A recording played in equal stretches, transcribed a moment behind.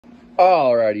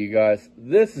Alrighty, you guys.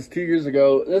 This is 2 years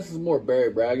ago. This is more Barry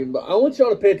bragging, but I want y'all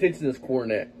to pay attention to this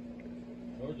Coronet.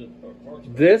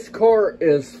 This car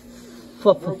is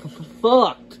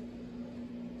fucked.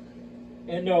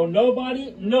 And no,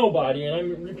 nobody, and I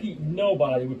repeat,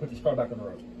 nobody would put this car back on the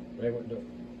road. They wouldn't do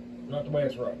it. Not the way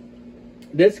it's run.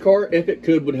 This car, if it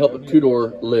could, would help a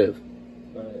two-door live.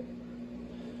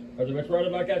 Because if it's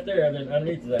running like that there, and then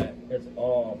underneath that, it's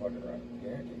all fucking right.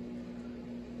 Guaranteed.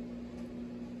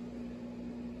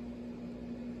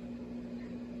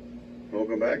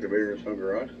 Welcome back to Beaver's Home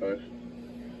Garage, guys.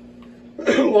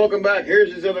 Welcome back.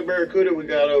 Here's this other Barracuda we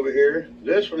got over here.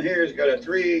 This one here has got a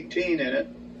 318 in it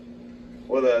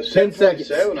with a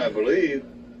 7.7, I believe,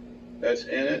 that's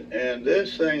in it. And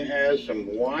this thing has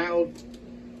some wild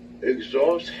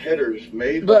exhaust headers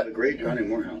made by the great Johnny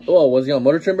Morehouse. Oh, was he on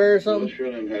Motor Trim Bear or something? Let's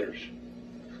show them headers.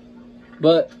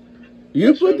 But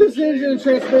you put this engine and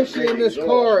transmission in this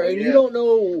car, and you don't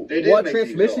know what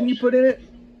transmission you put in it?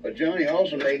 But Johnny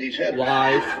also made these headers.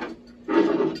 Live.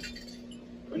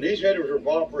 And these headers were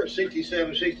bought for a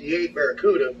 67, 68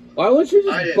 Barracuda. Why wouldn't you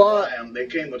just I didn't buy them. They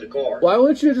came with the car. Why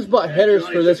wouldn't you just buy headers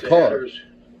for this car? Headers,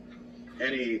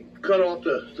 and he cut off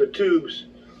the tubes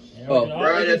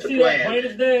right at the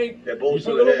plant. That bolts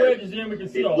to the head. wedges in, we can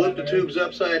see He all flipped that, the tubes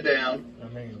upside down.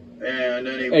 And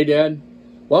then he... Hey, Dad.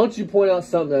 Why don't you point out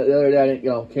something that the other day I didn't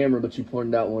get on camera, but you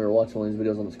pointed out when we were watching one of these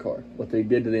videos on this car? What they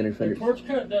did to the inner fenders. They torch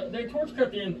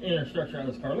cut the inner structure out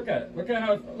of this car. Look at it. Look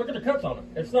at the cuts on it.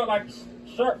 It's not like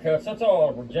sharp cuts. That's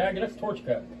all jagged. That's torch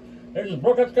cut. They just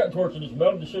broke out the cut torch and just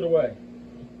melted the shit away.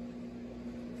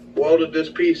 Welded this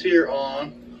piece here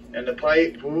on, and the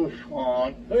pipe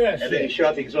on. Look at that shit. And then he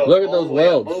shot the exhaust Look at those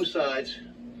welds. Both sides.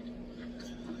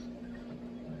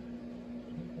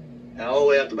 And all the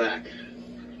way out the back.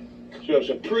 So it's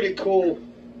a pretty cool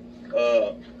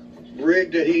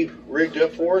rig that he rigged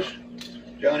up for us,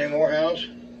 Johnny Morehouse.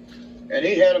 And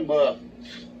he had them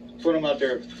put them out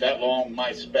there that long,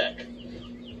 my spec.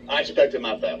 I spec'd them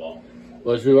out that long.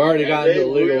 Which we've already got into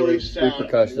legal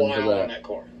repercussions of that. On that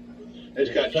car. It's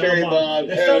got cherry bomb,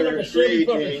 headers,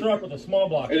 318. Truck with a small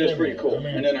block. It is pretty cool.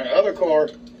 And then our other car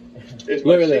is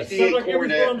Look my at this. 68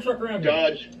 Coronet,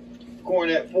 Dodge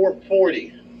Coronet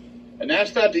 440. And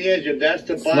that's not the engine, that's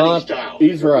the body style.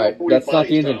 He's right. That's not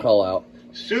the engine call out.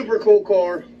 Super cool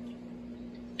car.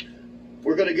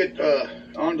 We're going to get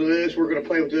onto this. We're going to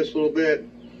play with this a little bit.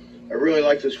 I really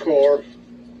like this car.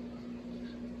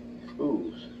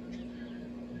 Ooh.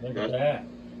 Look at that.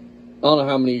 I don't know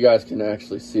how many of you guys can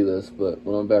actually see this, but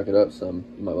when I back it up some,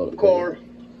 you might be able to car.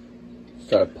 Just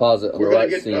try to pause it on the right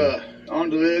scene. We're going to get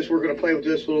onto this. We're going to play with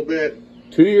this a little bit.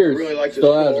 2 years. I really like this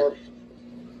still car.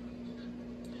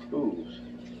 Ooh.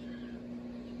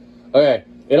 Okay,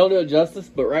 it don't do it justice,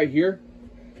 but right here,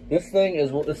 this thing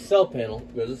is what the cell panel,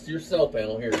 because this is your cell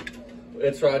panel here.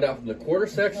 It's right out from the quarter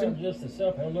section. It's not just the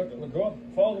cell panel. Look, go up,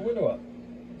 follow the window up.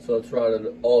 So it's right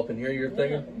all up in here, you're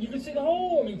thinking? You can see the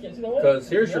hole. I mean, you can't see the hole. Because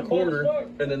here's your quarter,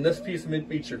 and then this piece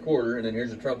meets your quarter, and then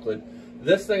here's your trunk lid.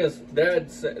 This thing is,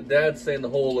 Dad's saying the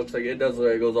hole looks like it does look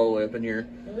like it goes all the way up in here,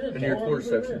 in your quarter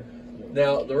section.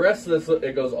 Now, the rest of this,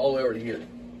 it goes all the way over to here.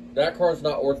 That car's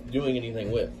not worth doing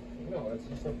anything with. No, it's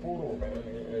just a four-door, man. I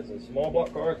mean, it's a small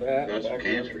block car. That's some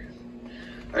cancer.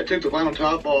 I took the vinyl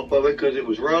top off of it because it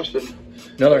was rusted.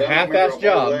 Another half-ass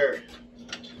job.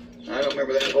 I don't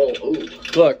remember that hole. Ooh.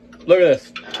 Look at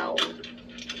this. Ow.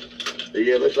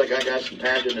 Yeah, it looks like I got some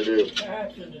patching to do.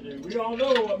 Patching to do. We all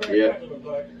know what patching looks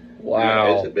like. Wow.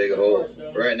 Yeah, it's a big hole.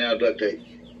 Right now, duct tape.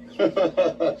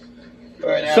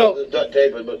 Right now, it's duct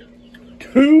tape, but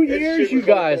 2 years, you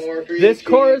guys. This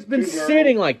car has been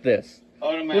sitting like this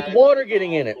with water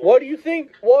getting in it. What do you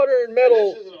think water and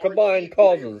metal combined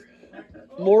causes?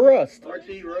 More rust.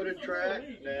 RT roaded track?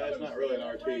 Nah, it's not really an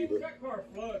RT, but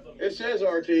it says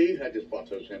RT. I just bought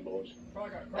those symbols.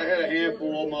 I had a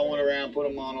handful of them. I went around, put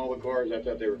them on all the cars. I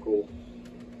thought they were cool.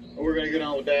 And we're going to get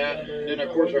on with that. Then, of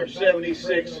course, our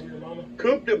 76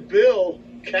 Coupe de Ville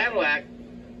Cadillac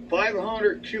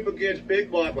 500 cubic inch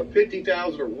big block with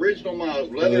 50,000 original miles,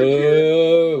 leather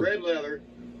interior, red leather.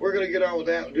 We're going to get on with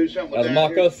that and do something with that. As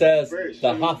Mako says,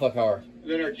 the Hoffa car.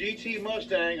 Then our GT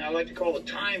Mustang, I like to call the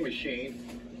time machine.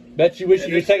 Bet you wish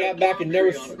you could take that back and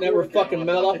never fucking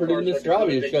melt off or do this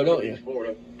Strawberry show, don't you?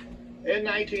 In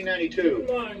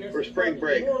 1992 for spring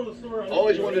break.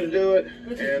 Always wanted to do it,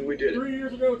 and we did it.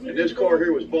 And this car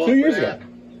here was bought 2 years ago.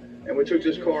 And we took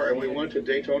this car and we went to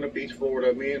Daytona Beach,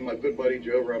 Florida, me and my good buddy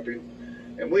Joe Rumpy.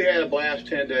 And we had a blast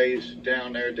 10 days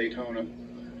down there at Daytona.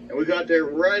 And we got there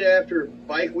right after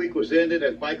Bike Week was ended,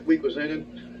 and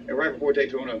right before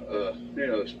Daytona,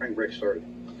 the spring break started.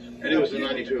 And it was in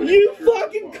 92. You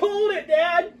fucking called it,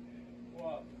 Dad!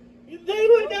 What? They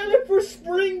went down there for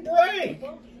spring break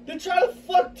to try to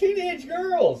fuck teenage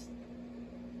girls.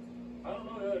 I don't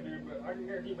know the other dude, but I can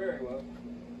guarantee very well.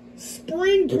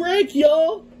 Spring break,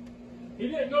 y'all. He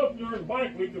didn't know if during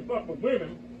bike week to fuck with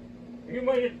women. He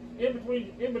waited in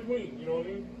between, you know what I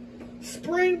mean?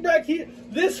 Spring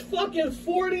break, this fucking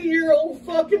 40-year-old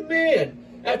fucking man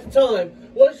at the time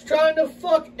was trying to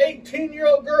fuck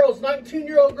 18-year-old girls,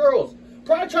 19-year-old girls.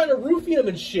 Probably trying to roofie them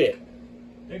and shit.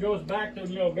 It goes back to,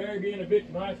 you know, Barry being a bitch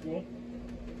in high school.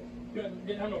 Didn't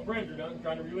have no friends or nothing,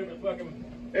 trying to relive his fucking...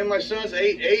 And my son's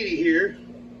 880 here.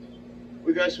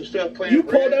 We got some stuff planned. You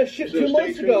called that shit 2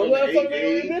 months ago. Well, I thought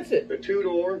I missed it. The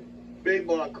 2-door, big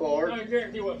block car. I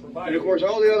guarantee what for And of course,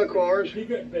 all the other cars he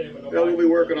couldn't pay him with no that we'll be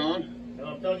working on. And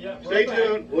I'm telling you, Stay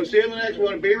tuned. We'll see you in the next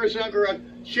one. Beaver Sucker.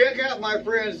 Check out my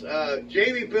friends,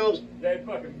 Jamie Pills. They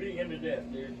fucking beat him to death,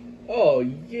 dude. Oh,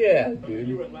 yeah, dude.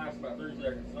 You wouldn't last about 30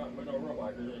 seconds. Not with no real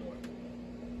bikers anyway.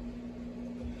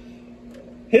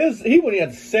 He wouldn't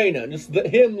have to say nothing. Just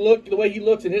him look, the way he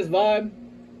looks and his vibe.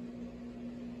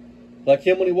 Like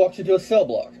him when he walks into a cell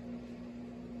block.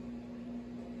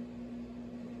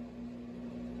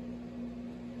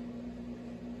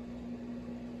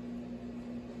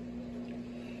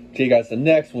 See, guys, the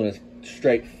next one is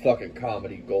straight fucking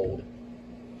comedy gold.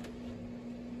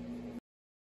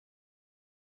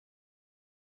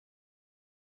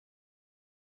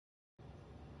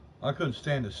 I couldn't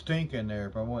stand the stink in there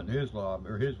if I went in his lobby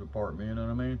or his apartment, you know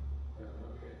what I mean?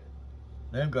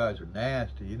 Them guys are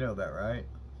nasty, you know that, right?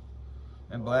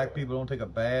 And black people don't take a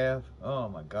bath. Oh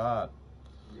my God.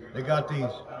 They got these,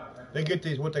 they get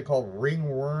these what they call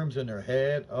ringworms in their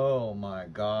head. Oh my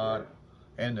God.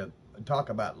 And the talk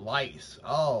about lice.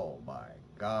 Oh my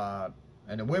God.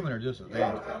 And the women are just as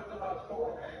nasty.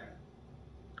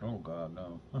 Oh God,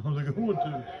 no. I was like, who would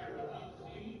do?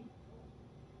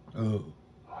 Oh.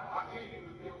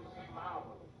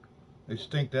 They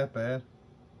stink that bad.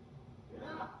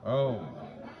 Oh.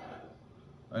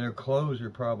 And their clothes are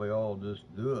probably all just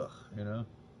ugh, you know.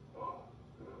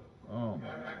 Oh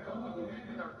my God.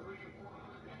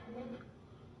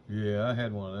 Yeah, I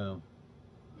had one of them.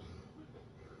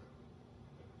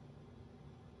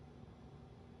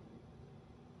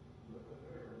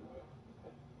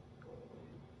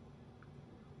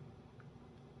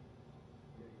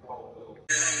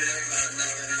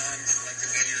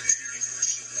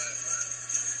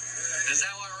 Is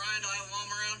that why Ryan don't have a mom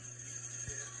around?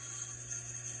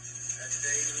 That's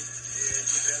David. Yeah,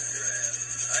 you got your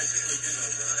ass. I see what you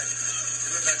know, Brian. You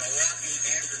look like a walking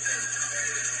cancer patient,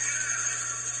 baby. You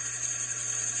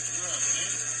know what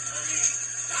I mean?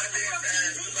 Not be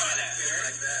embarrassed about it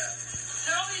like that.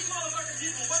 Tell these motherfucking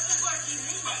people, what the fuck do you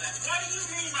mean by that? What do you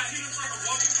mean by he looks like a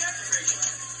walking cancer patient?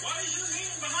 What is your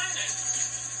meaning behind that?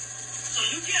 So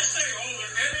you can't say, oh,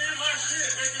 they're editing my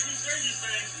shit, making me say these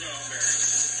things. No,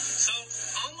 Barry. So,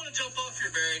 I'm gonna jump off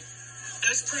here, Barry.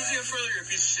 This proves even further you're a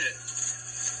piece of shit.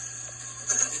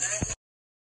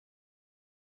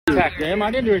 Attack him. I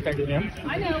didn't do anything to him.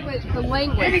 I know, but the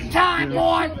language. Anytime,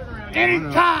 boy!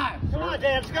 Anytime! Come on,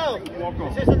 Dad, let's go.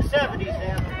 This is in the 70s,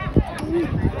 Dad.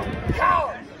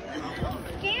 Coward!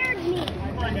 Scared me.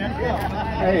 Come on, Dad, let's go.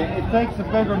 Hey, it takes a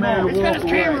bigger man to Let's walk get his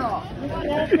away. camera off.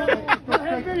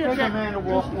 Bigger man to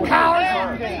walk away.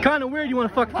 Coward! Kind of weird you want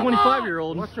to fuck a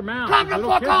 25-year-old. What's your mouth? Come the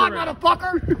Little fuck kids on, around.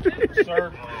 motherfucker!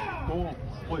 Sir, go on,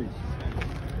 please.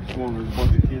 Go on, there's a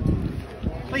bunch of kids.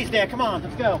 Please, Dad, come on,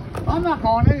 let's go. I'm not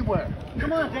going anywhere.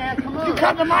 Come on, Dad, come on. You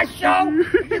come to my show?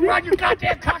 You run your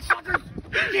goddamn cocksuckers?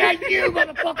 Yeah, you,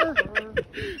 motherfucker!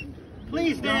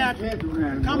 Please, Dad.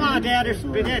 Come on, Dad. He's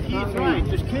right.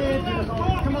 There's kids.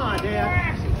 Come on,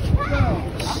 Dad.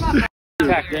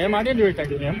 Attack him. I didn't do anything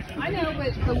to him. I know,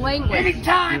 but the language.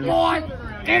 Anytime, boy.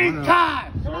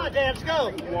 Anytime. Come on, Dad. Let's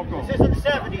go. This is in the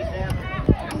 70s, Dad.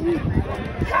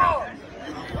 Coward.